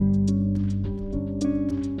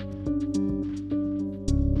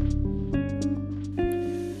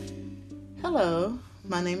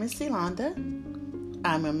My name is Yolanda.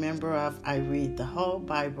 I'm a member of I Read the Whole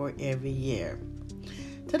Bible Every Year.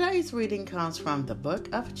 Today's reading comes from the book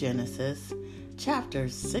of Genesis,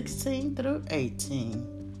 chapters 16 through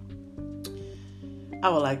 18. I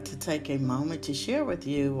would like to take a moment to share with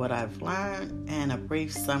you what I've learned and a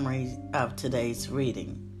brief summary of today's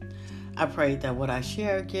reading. I pray that what I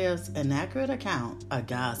share gives an accurate account of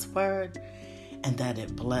God's Word and that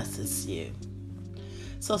it blesses you.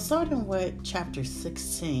 So starting with chapter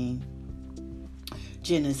 16,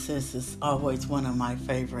 Genesis is always one of my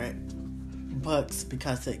favorite books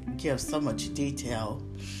because it gives so much detail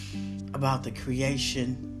about the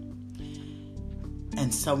creation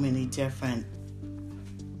and so many different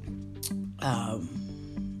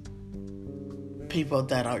people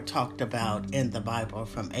that are talked about in the Bible,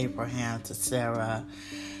 from Abraham to Sarah.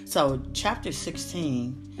 So chapter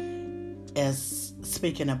 16 is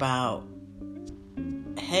speaking about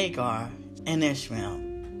Hagar and Ishmael.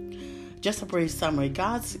 Just a brief summary.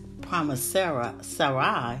 God promised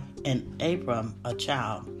Sarai and Abram a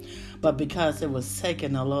child, but because it was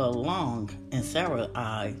taking a little long in Sarah's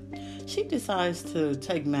eye, she decides to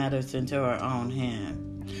take matters into her own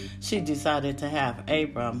hand. She decided to have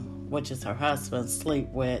Abram, which is her husband, sleep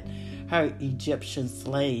with her Egyptian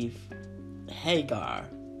slave Hagar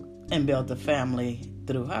and build a family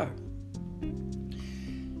through her.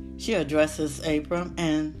 She addresses Abram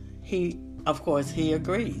and he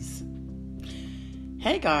agrees.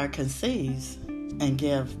 Hagar conceives and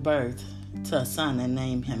gives birth to a son and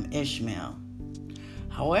named him Ishmael.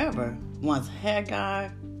 However, once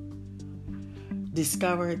Hagar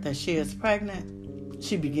discovered that she is pregnant,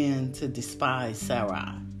 she began to despise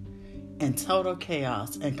Sarai, and total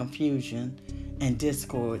chaos and confusion and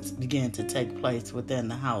discords began to take place within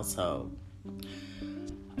the household.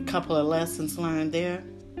 A couple of lessons learned there.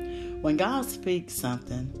 When God speaks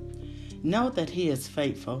something, know that He is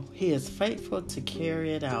faithful. He is faithful to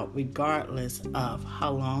carry it out regardless of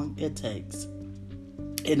how long it takes.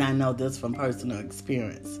 And I know this from personal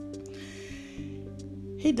experience.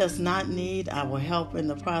 He does not need our help in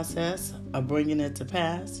the process of bringing it to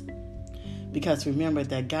pass, because remember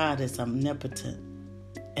that God is omnipotent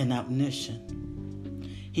and omniscient.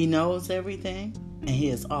 He knows everything and He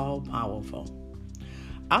is all powerful.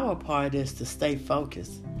 Our part is to stay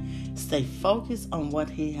focused. Stay focused on what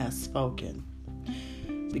He has spoken.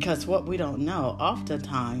 Because what we don't know,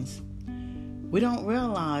 oftentimes, we don't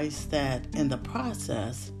realize that in the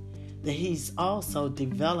process that He's also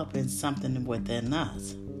developing something within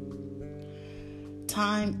us.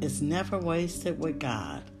 Time is never wasted with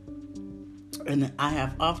God. And I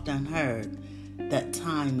have often heard that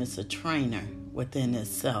time is a trainer within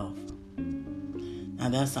itself. Now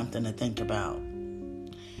that's something to think about.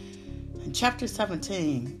 In chapter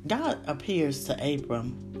 17, God appears to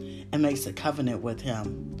Abram and makes a covenant with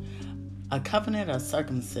him, a covenant of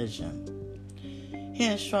circumcision. He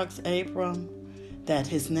instructs Abram that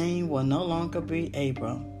his name will no longer be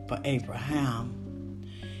Abram, but Abraham,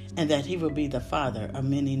 and that he will be the father of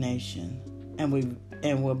many nations, and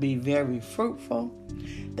will be very fruitful,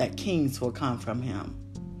 that kings will come from him.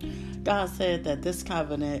 God said that this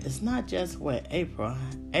covenant is not just with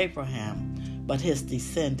Abraham, but his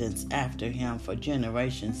descendants after him for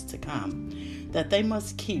generations to come, that they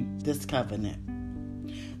must keep this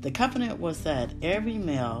covenant. The covenant was that every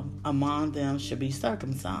male among them should be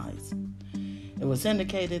circumcised. It was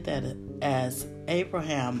indicated that as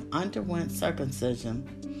Abraham underwent circumcision,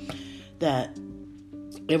 that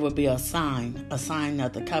it would be a sign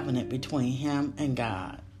of the covenant between him and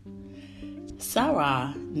God.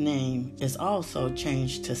 Sarah's name is also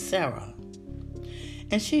changed to Sarah.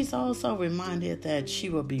 And she's also reminded that she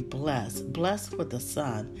will be blessed with a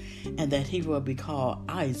son, and that he will be called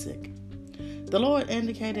Isaac. The Lord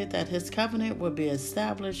indicated that His covenant would be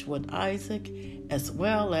established with Isaac as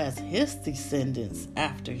well as his descendants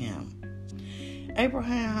after him.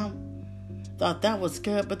 Abraham thought that was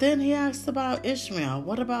good, but then he asked about Ishmael.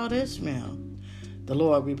 What about Ishmael? The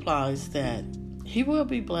Lord replies that he will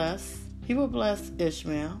be blessed. He will bless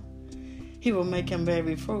Ishmael. He will make him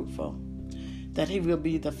very fruitful, that he will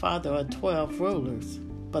be the father of 12 rulers,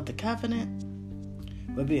 but the covenant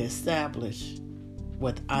will be established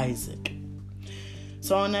with Isaac.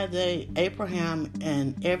 So on that day, Abraham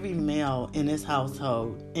and every male in his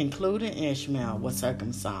household, including Ishmael, was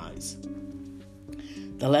circumcised.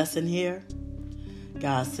 The lesson here,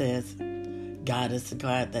 God says, God is a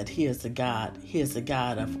God that He is a God. He is a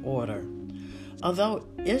God of order. Although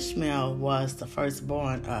Ishmael was the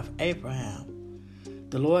firstborn of Abraham,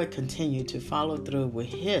 the Lord continued to follow through with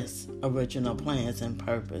His original plans and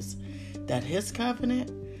purpose, that His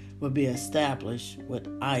covenant would be established with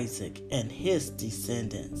Isaac and his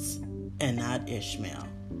descendants, and not Ishmael.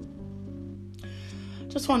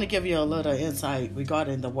 Just want to give you a little insight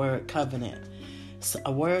regarding the word covenant. It's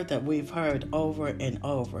a word that we've heard over and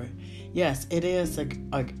over. Yes, it is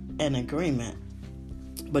an agreement,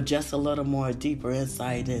 but just a little more deeper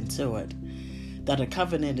insight into it. That a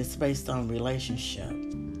covenant is based on relationship.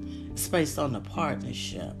 It's based on a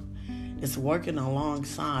partnership. It's working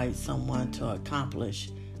alongside someone to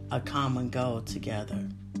accomplish a common goal together.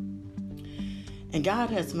 And God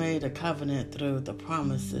has made a covenant through the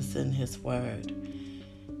promises in His Word.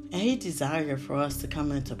 And He desired for us to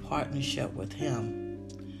come into partnership with Him.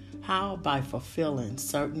 How? By fulfilling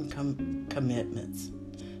certain commitments,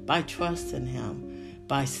 by trusting Him,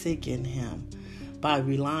 by seeking Him, by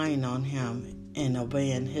relying on Him and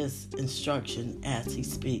obeying His instruction as He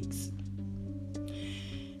speaks.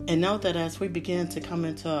 And know that as we begin to come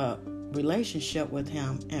into a relationship with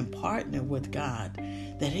Him and partner with God,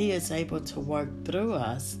 that He is able to work through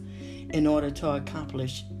us in order to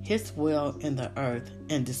accomplish His will in the earth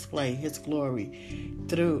and display His glory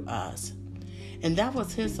through us. And that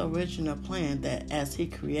was His original plan, that as He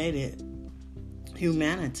created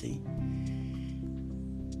humanity,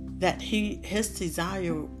 that His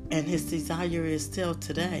desire, and His desire is still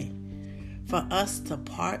today, for us to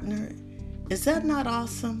partner. Is that not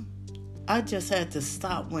awesome? I just had to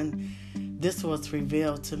stop when this was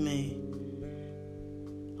revealed to me.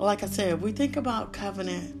 Like I said, we think about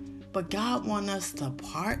covenant, but God wants us to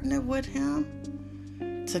partner with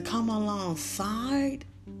Him, to come alongside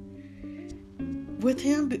with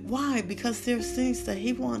Him. Why? Because there's things that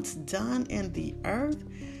He wants done in the earth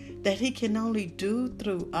that He can only do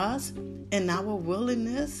through us and our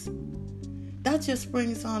willingness. That just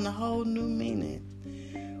brings on a whole new meaning.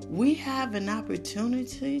 We have an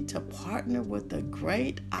opportunity to partner with the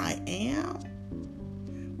great I Am,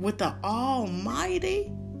 with the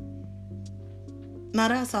Almighty. Now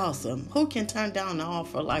that's awesome. Who can turn down an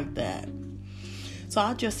offer like that? So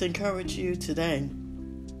I just encourage you today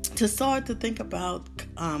to start to think about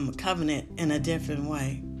covenant in a different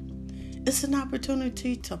way. It's an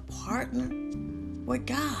opportunity to partner with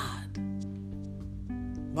God.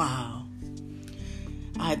 Wow.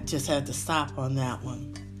 I just had to stop on that one.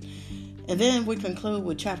 And then we conclude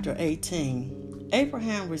with chapter 18.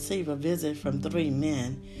 Abraham received a visit from 3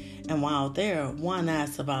 men, and while there, one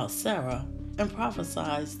asked about Sarah and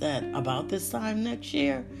prophesies that about this time next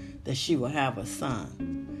year that she will have a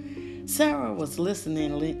son. Sarah was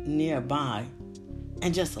listening nearby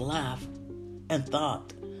and just laughed and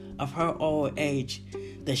thought of her old age,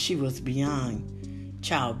 that she was beyond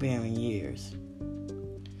childbearing years.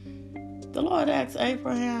 The Lord asked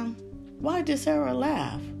Abraham, why did Sarah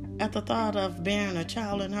laugh at the thought of bearing a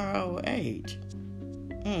child in her old age?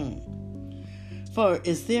 For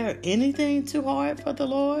is there anything too hard for the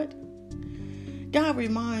Lord? God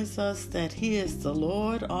reminds us that He is the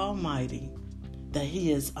Lord Almighty, that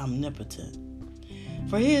He is omnipotent.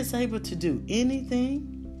 For He is able to do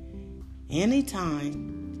anything,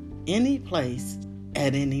 anytime, any place,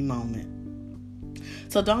 at any moment.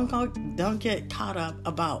 So don't get caught up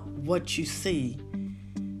about what you see,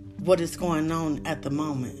 what is going on at the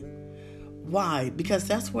moment. Why? Because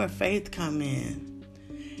that's where faith come in.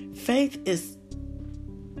 Faith is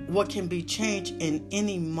what can be changed in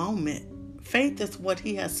any moment. Faith is what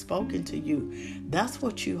He has spoken to you. That's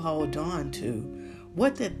what you hold on to.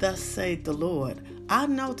 What did thus say the Lord? I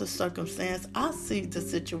know the circumstance. I see the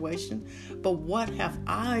situation. But what have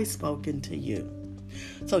I spoken to you?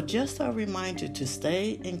 So just a reminder to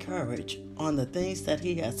stay encouraged on the things that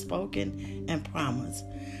He has spoken and promised.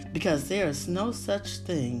 Because there is no such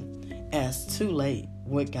thing as too late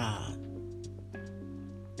with God.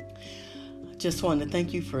 I just want to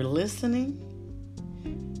thank you for listening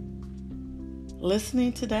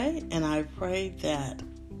today, and I pray that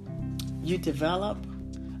you develop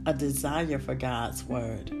a desire for God's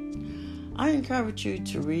Word. I encourage you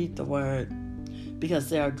to read the Word because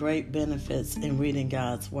there are great benefits in reading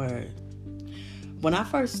God's Word. When I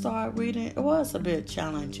first started reading, it was a bit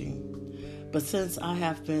challenging, but since I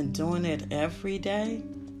have been doing it every day,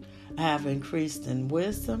 I have increased in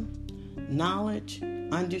wisdom, knowledge,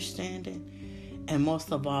 understanding, and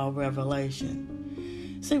most of all,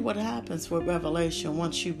 revelation. See what happens with revelation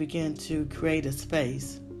once you begin to create a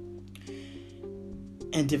space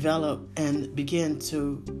and develop and begin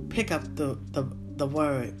to pick up the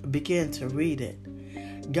word, begin to read it.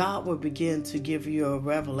 God will begin to give you a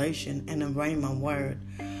revelation and a rhema word.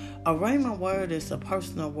 A rhema word is a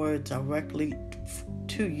personal word directly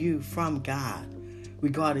to you from God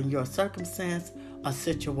regarding your circumstance a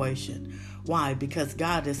situation. Why? Because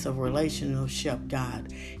God is a relationship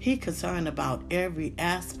God. He's concerned about every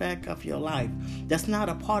aspect of your life. That's not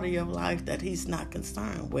a part of your life that He's not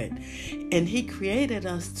concerned with. And He created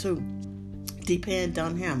us to depend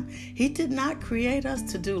on Him. He did not create us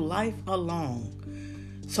to do life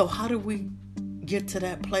alone. So how do we get to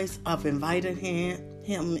that place of inviting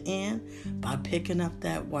Him in? By picking up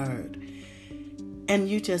that word. And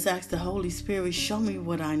you just ask the Holy Spirit, show me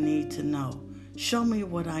what I need to know. Show me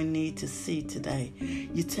what I need to see today.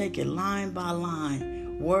 You take it line by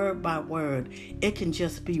line, word by word. It can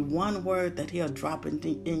just be one word that He'll drop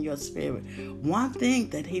in your spirit. One thing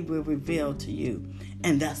that He will reveal to you.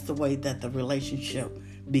 And that's the way that the relationship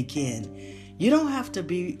begins. You don't have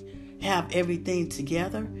to have everything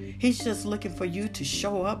together. He's just looking for you to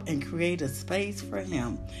show up and create a space for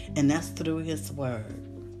Him. And that's through His word.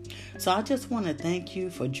 So I just want to thank you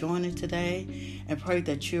for joining today and pray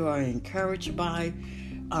that you are encouraged by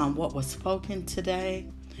what was spoken today.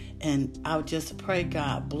 And I'll just pray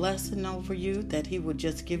God blessing over you, that He would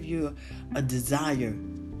just give you a desire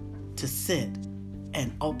to sit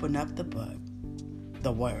and open up the book,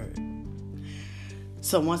 the Word.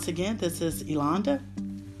 So once again, this is Elonda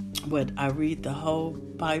with I Read the Whole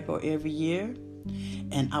Bible Every Year.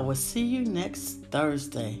 And I will see you next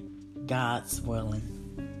Thursday, God's willing.